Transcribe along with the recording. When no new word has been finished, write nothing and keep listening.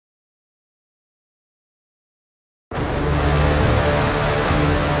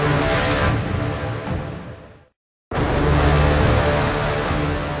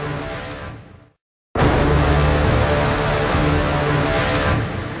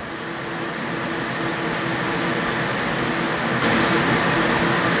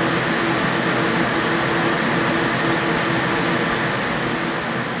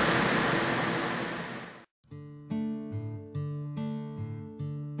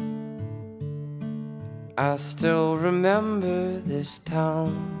I still remember this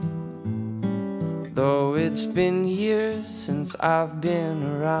town, though it's been years since I've been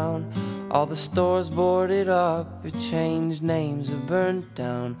around. All the stores boarded up, it changed names or burnt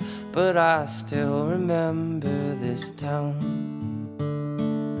down, but I still remember this town.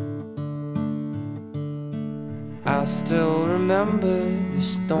 I still remember the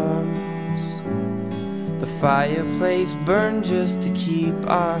storms. The fireplace burned just to keep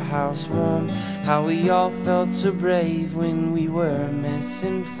our house warm. How we all felt so brave when we were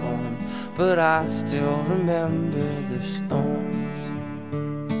misinformed, but I still remember the storms.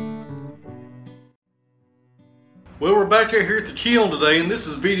 Well, we're back out here at the kiln today, and this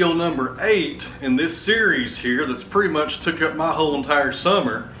is video number 8 in this series here that's pretty much took up my whole entire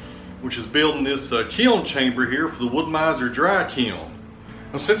summer, which is building this kiln chamber here for the Wood-Mizer dry kiln.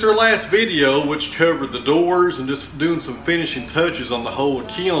 Now, since our last video, which covered the doors and just doing some finishing touches on the whole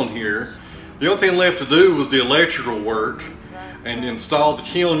kiln here, the only thing left to do was the electrical work and install the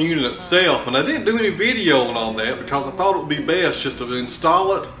kiln unit itself. And I didn't do any videoing on that because I thought it would be best just to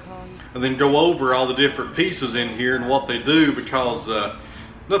install it and then go over all the different pieces in here and what they do, because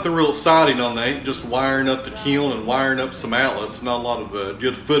nothing real exciting on that, just wiring up the kiln and wiring up some outlets. Not a lot of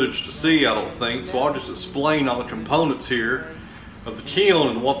good footage to see, I don't think, so I'll just explain all the components here of the kiln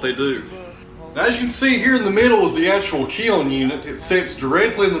and what they do. Now, as you can see here in the middle is the actual kiln unit. It sits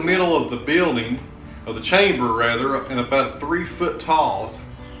directly in the middle of the building, of the chamber rather, and about 3 foot tall.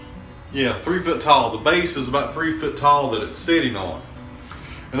 Yeah, 3 foot tall. The base is about 3 foot tall that it's sitting on.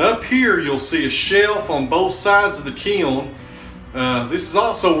 And up here you'll see a shelf on both sides of the kiln. This is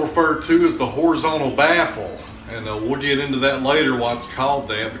also referred to as the horizontal baffle, and we'll get into that later why it's called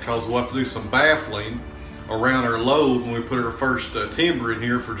that, because we'll have to do some baffling around our load when we put our first timber in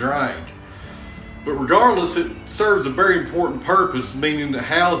here for drying. But regardless, it serves a very important purpose, meaning it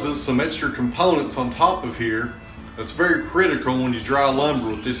houses some extra components on top of here that's very critical when you dry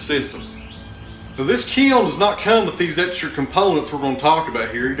lumber with this system. Now, this kiln does not come with these extra components we're going to talk about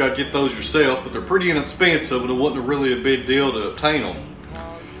here. You got to get those yourself, but they're pretty inexpensive and it wasn't really a big deal to obtain them.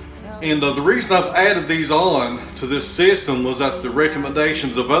 And the reason I've added these on to this system was at the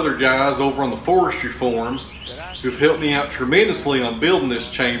recommendations of other guys over on the forestry forum who've helped me out tremendously on building this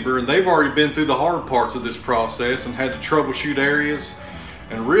chamber, and they've already been through the hard parts of this process and had to troubleshoot areas,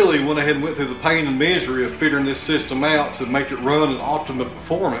 and really went ahead and went through the pain and misery of figuring this system out to make it run in optimum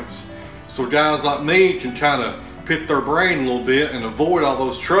performance, so guys like me can kind of pit their brain a little bit and avoid all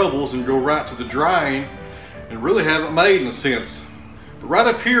those troubles and go right to the drying and really have it made in a sense. But right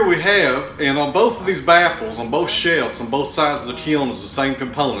up here we have, and on both of these baffles, on both shelves, on both sides of the kiln is the same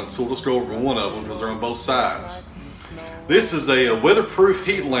component, so we'll just go over one of them because they're on both sides. This is a weatherproof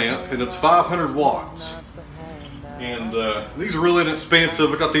heat lamp, and it's 500 watts. And these are really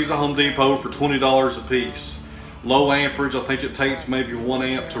inexpensive. I got these at Home Depot for $20 a piece. Low amperage, I think it takes maybe 1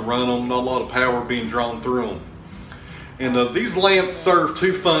 amp to run them, not a lot of power being drawn through them. And these lamps serve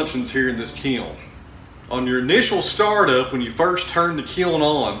 2 functions here in this kiln. On your initial startup, when you first turn the kiln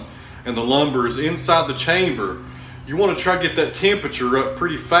on and the lumber is inside the chamber, you want to try to get that temperature up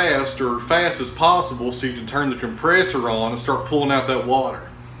pretty fast, or fast as possible, so you can turn the compressor on and start pulling out that water.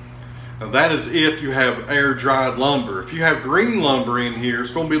 Now, that is if you have air dried lumber. If you have green lumber in here,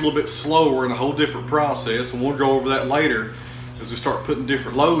 it's going to be a little bit slower and a whole different process, and we'll go over that later as we start putting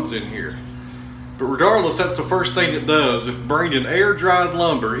different loads in here. But regardless, that's the first thing it does. If bringing air dried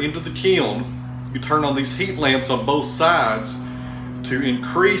lumber into the kiln, you turn on these heat lamps on both sides to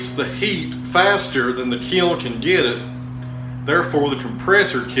increase the heat faster than the kiln can get it. Therefore, the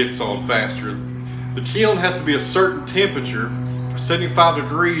compressor kicks on faster. The kiln has to be a certain temperature, 75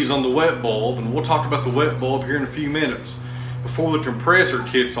 degrees on the wet bulb, and we'll talk about the wet bulb here in a few minutes, before the compressor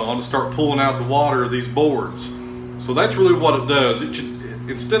kicks on to start pulling out the water of these boards. So that's really what it does. It can,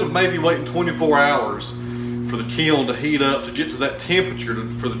 instead of maybe waiting 24 hours for the kiln to heat up to get to that temperature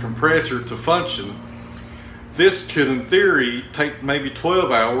for the compressor to function, this could in theory take maybe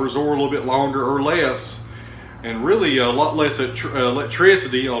 12 hours or a little bit longer or less, and really a lot less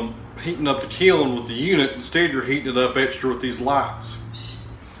electricity on heating up the kiln with the unit. Instead, you're heating it up extra with these lights.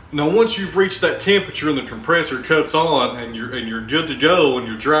 Now, once you've reached that temperature and the compressor cuts on and you're good to go and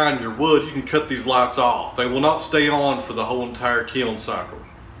you're drying your wood, you can cut these lights off. They will not stay on for the whole entire kiln cycle.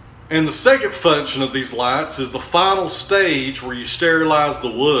 And the second function of these lights is the final stage where you sterilize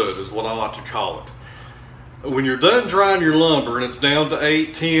the wood, is what I like to call it. When you're done drying your lumber and it's down to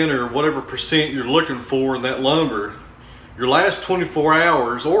 8, 10, or whatever percent you're looking for in that lumber, your last 24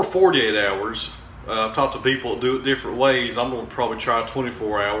 hours or 48 hours, I've talked to people that do it different ways. I'm going to probably try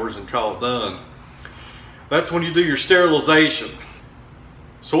 24 hours and call it done. That's when you do your sterilization.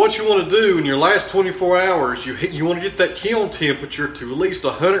 So what you want to do in your last 24 hours, you want to get that kiln temperature to at least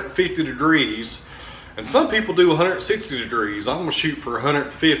 150 degrees. And some people do 160 degrees. I'm going to shoot for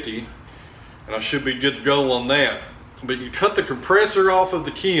 150, and I should be good to go on that. But you cut the compressor off of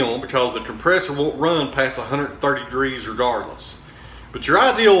the kiln because the compressor won't run past 130 degrees regardless. But your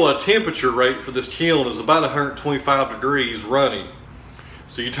ideal temperature rate for this kiln is about 125 degrees running.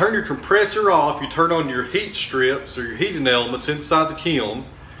 So you turn your compressor off, you turn on your heat strips or your heating elements inside the kiln,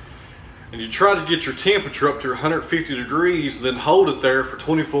 and you try to get your temperature up to 150 degrees, then hold it there for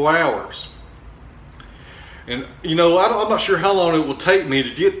 24 hours. And you know, I'm not sure how long it will take me to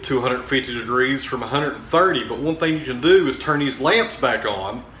get to 150 degrees from 130, but one thing you can do is turn these lamps back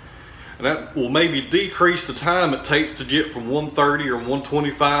on, and that will maybe decrease the time it takes to get from 130 or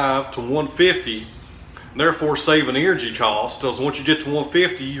 125 to 150, and therefore save an energy cost. Because once you get to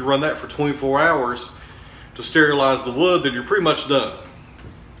 150, you run that for 24 hours to sterilize the wood, then you're pretty much done.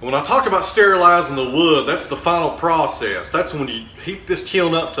 When I talk about sterilizing the wood, that's the final process. That's when you heat this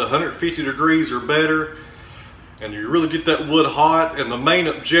kiln up to 150 degrees or better, and you really get that wood hot, and the main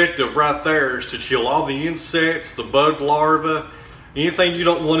objective right there is to kill all the insects, the bug larvae, anything you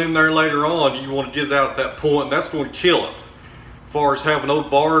don't want in there later on. You want to get it out at that point, and that's going to kill it. As far as having old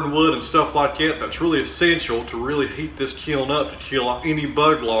barn wood and stuff like that, that's really essential to really heat this kiln up to kill any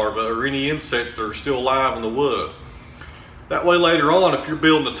bug larvae or any insects that are still alive in the wood. That way later on, if you're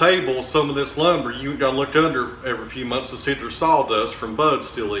building a table, some of this lumber, you ain't got to look under every few months to see if there's sawdust from bugs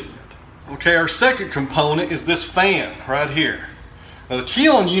still eating it. Okay, our second component is this fan right here. Now the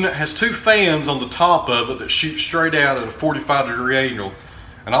kiln unit has two fans on the top of it that shoot straight out at a 45-degree angle.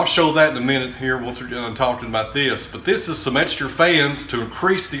 And I'll show that in a minute here once we're done talking about this. But this is some extra fans to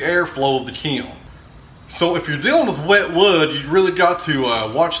increase the airflow of the kiln. So if you're dealing with wet wood, you really got to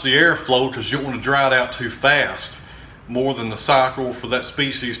watch the airflow, because you don't want to dry it out too fast, more than the cycle for that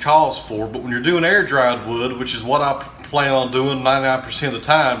species calls for. But when you're doing air dried wood, which is what I plan on doing 99% of the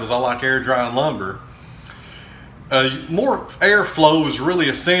time, because I like air drying lumber, more airflow is really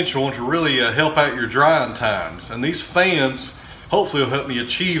essential to really help out your drying times. And these fans hopefully will help me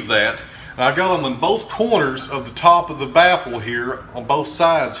achieve that. And I got them in both corners of the top of the baffle here, on both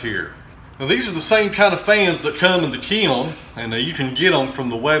sides here. Now these are the same kind of fans that come in the kiln, and you can get them from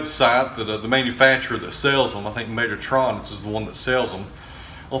the website that the manufacturer that sells them. I think Megatronics is the one that sells them.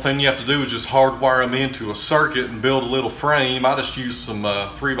 All thing you have to do is just hardwire them into a circuit and build a little frame. I just used some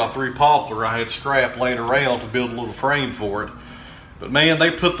 3x3 poplar I had scrap laying around to build a little frame for it. But man, they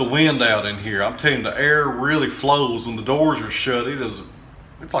put the wind out in here. I'm telling you, the air really flows when the doors are shut. It's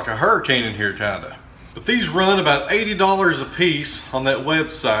like a hurricane in here, kinda. But these run about $80 a piece on that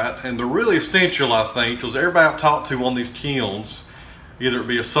website, and they're really essential, I think, because everybody I've talked to on these kilns, either it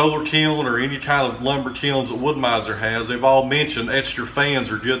be a solar kiln or any kind of lumber kilns that Wood-Mizer has, they've all mentioned extra fans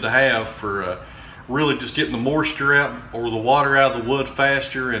are good to have for really just getting the moisture out or the water out of the wood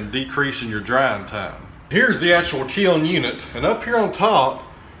faster and decreasing your drying time. Here's the actual kiln unit, and up here on top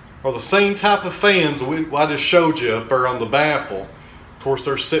are the same type of fans I just showed you up there on the baffle. Of course,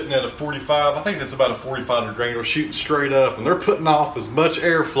 they're sitting at a 45, I think that's about a 45-degree angle, shooting straight up, and they're putting off as much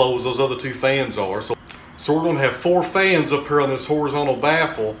airflow as those other two fans are. So we're going to have 4 fans up here on this horizontal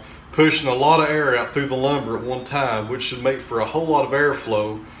baffle, pushing a lot of air out through the lumber at one time, which should make for a whole lot of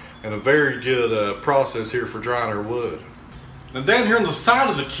airflow and a very good process here for drying our wood. Now down here on the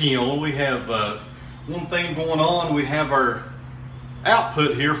side of the kiln, we have one thing going on. We have our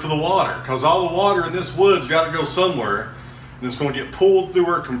output here for the water, because all the water in this wood's got to go somewhere, and it's going to get pulled through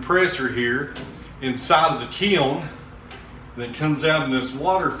our compressor here inside of the kiln, then comes out in this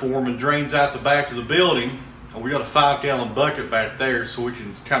water form and drains out the back of the building. And we got a 5-gallon bucket back there, so we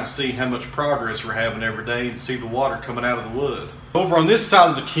can kind of see how much progress we're having every day and see the water coming out of the wood. Over on this side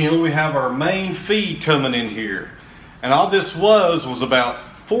of the kiln, we have our main feed coming in here, and all this was about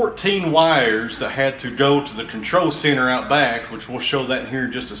 14 wires that had to go to the control center out back, which we'll show that in here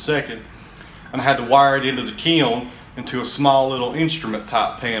in just a second. And I had to wire it into the kiln into a small little instrument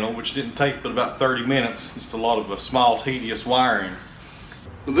type panel, which didn't take but about 30 minutes. Just a lot of small tedious wiring.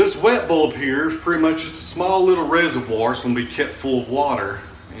 Now this wet bulb here is pretty much just a small little reservoir. It's going to be kept full of water,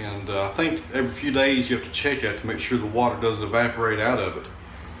 and I think every few days you have to check it to make sure the water doesn't evaporate out of it.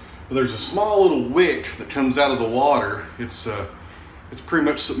 But there's a small little wick that comes out of the water. It's pretty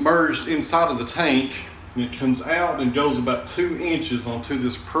much submerged inside of the tank, and it comes out and goes about 2 inches onto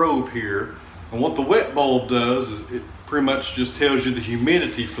this probe here. And what the wet bulb does is it pretty much just tells you the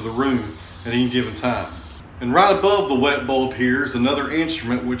humidity for the room at any given time. And right above the wet bulb here is another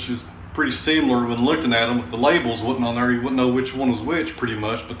instrument, which is pretty similar when looking at them. With the labels wasn't on there, you wouldn't know which one was which pretty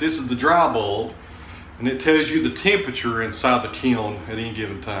much. But this is the dry bulb, and it tells you the temperature inside the kiln at any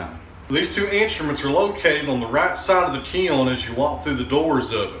given time. These two instruments are located on the right side of the kiln as you walk through the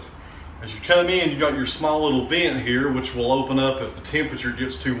doors of it. As you come in, you've got your small little vent here, which will open up if the temperature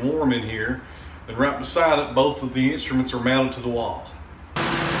gets too warm in here. And right beside it, both of the instruments are mounted to the wall.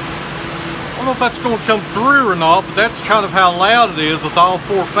 I don't know if that's going to come through or not, but that's kind of how loud it is with all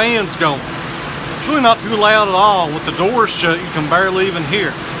four fans going. It's really not too loud at all. With the doors shut, you can barely even hear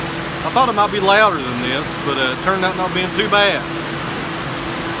it. I thought it might be louder than this, but it turned out not being too bad.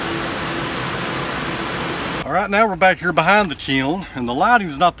 Alright, now we're back here behind the kiln, and the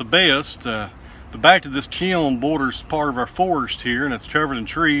lighting's not the best. The back of this kiln borders part of our forest here, and it's covered in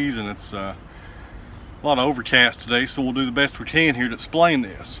trees, and it's a lot of overcast today, so we'll do the best we can here to explain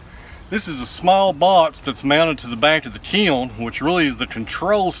this. This is a small box that's mounted to the back of the kiln, which really is the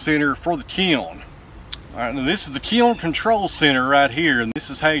control center for the kiln. Alright, now this is the kiln control center right here, and this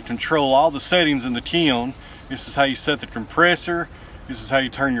is how you control all the settings in the kiln. This is how you set the compressor. This is how you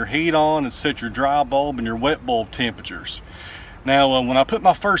turn your heat on and set your dry bulb and your wet bulb temperatures. Now, when I put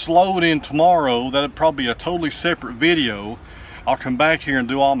my first load in tomorrow, that'll probably be a totally separate video. I'll come back here and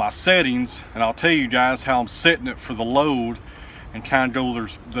do all my settings, and I'll tell you guys how I'm setting it for the load and kind of go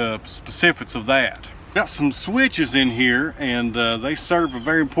through the specifics of that. Got some switches in here, and they serve a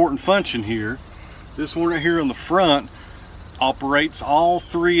very important function here. This one right here on the front operates all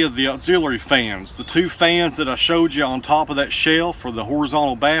three of the auxiliary fans. The two fans that I showed you on top of that shelf for the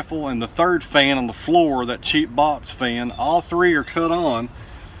horizontal baffle, and the third fan on the floor, that cheap box fan, all three are cut on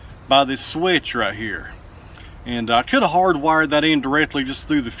by this switch right here. And I could have hardwired that in directly just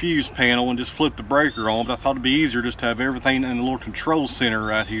through the fuse panel and just flip the breaker on, but I thought it'd be easier just to have everything in a little control center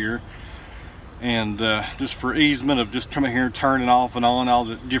right here. And just for easement of just coming here and turning off and on all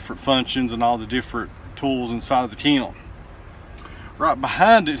the different functions and all the different tools inside of the kiln. Right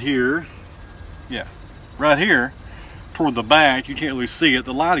behind it here, yeah, right here, toward the back, you can't really see it.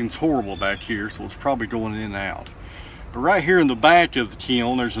 The lighting's horrible back here, so it's probably going in and out. But right here in the back of the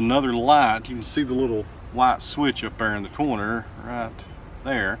kiln, there's another light. You can see the little white switch up there in the corner, right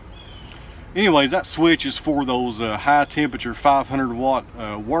there. Anyways, that switch is for those high temperature 500 watt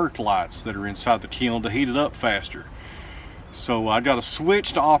work lights that are inside the kiln to heat it up faster. So I got a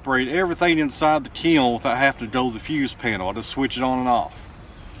switch to operate everything inside the kiln without having to go to the fuse panel. I just switch it on and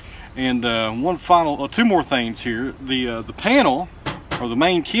off. And two more things here. The panel, or the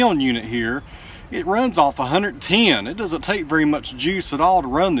main kiln unit here, it runs off 110. It doesn't take very much juice at all to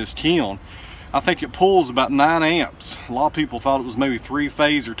run this kiln. I think it pulls about 9 amps. A lot of people thought it was maybe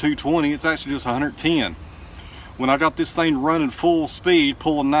 3-phase or 220. It's actually just 110. When I got this thing running full speed,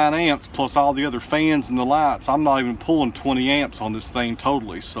 pulling 9 amps plus all the other fans and the lights, I'm not even pulling 20 amps on this thing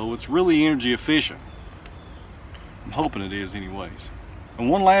totally. So it's really energy efficient. I'm hoping it is anyways. And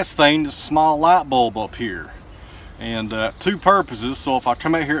one last thing, this small light bulb up here. And two purposes, so if I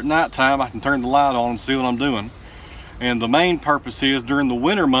come out here at nighttime, I can turn the light on and see what I'm doing. And the main purpose is during the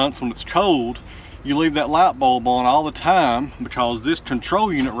winter months when it's cold, you leave that light bulb on all the time because this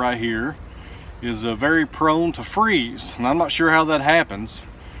control unit right here is very prone to freeze. And I'm not sure how that happens,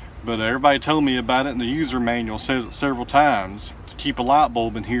 but everybody told me about it, and the user manual says it several times to keep a light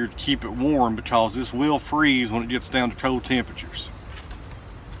bulb in here to keep it warm because this will freeze when it gets down to cold temperatures.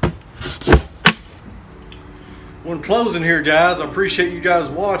 Well, in closing here, guys, I appreciate you guys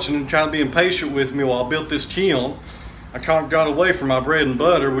watching and kind of being patient with me while I built this kiln. I kind of got away from my bread and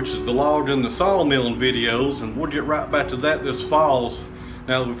butter, which is the log and the sawmilling videos, and we'll get right back to that this fall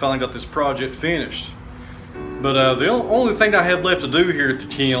now that we finally got this project finished. But the only thing I have left to do here at the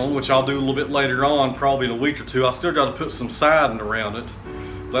kiln, which I'll do a little bit later on, probably in a week or two, I still got to put some siding around it.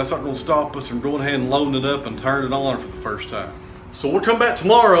 But that's not going to stop us from going ahead and loading it up and turning it on for the first time. So we'll come back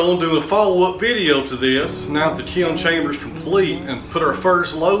tomorrow and do a follow-up video to this now that the kiln chamber is complete, and put our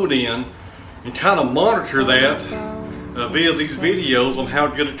first load in and kind of monitor that via these videos on how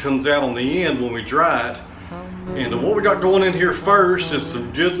good it comes out on the end when we dry it. And what we got going in here first is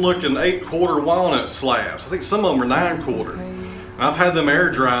some good looking 8/4 walnut slabs. I think some of them are 9/4. And I've had them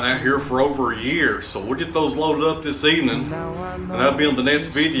air drying out here for over a year, so we'll get those loaded up this evening, and that'll be on the next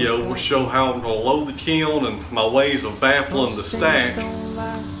video. We'll show how I'm going to load the kiln and my ways of baffling the stack,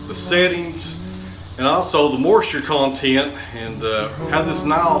 the settings, and also the moisture content, and how this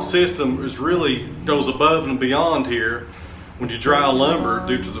Nile system is really goes above and beyond here when you dry lumber,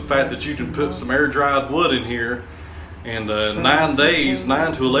 due to the fact that you can put some air dried wood in here, and 9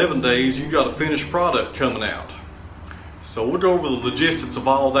 to 11 days you got a finished product coming out. So we'll go over the logistics of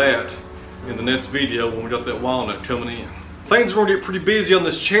all that in the next video when we got that walnut coming in. Things are going to get pretty busy on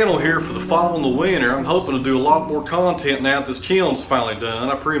this channel here for the fall and the winter. I'm hoping to do a lot more content now that this kiln's finally done.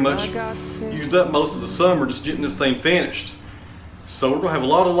 I pretty much used up most of the summer just getting this thing finished. So we're going to have a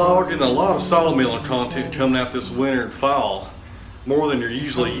lot of logging and a lot of sawmilling content coming out this winter and fall. More than you're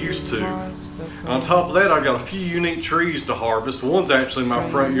usually used to. On top of that, I've got a few unique trees to harvest. One's actually in my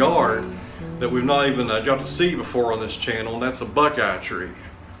front yard that we've not even got to see before on this channel, and that's a buckeye tree.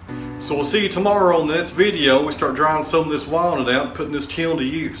 So we'll see you tomorrow on the next video. We start drying some of this walnut out and putting this kiln to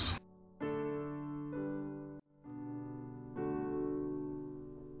use.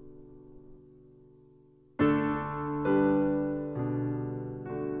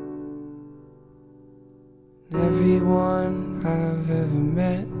 Everyone I've ever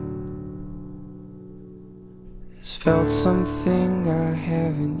met has felt something I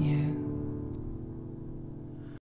haven't yet.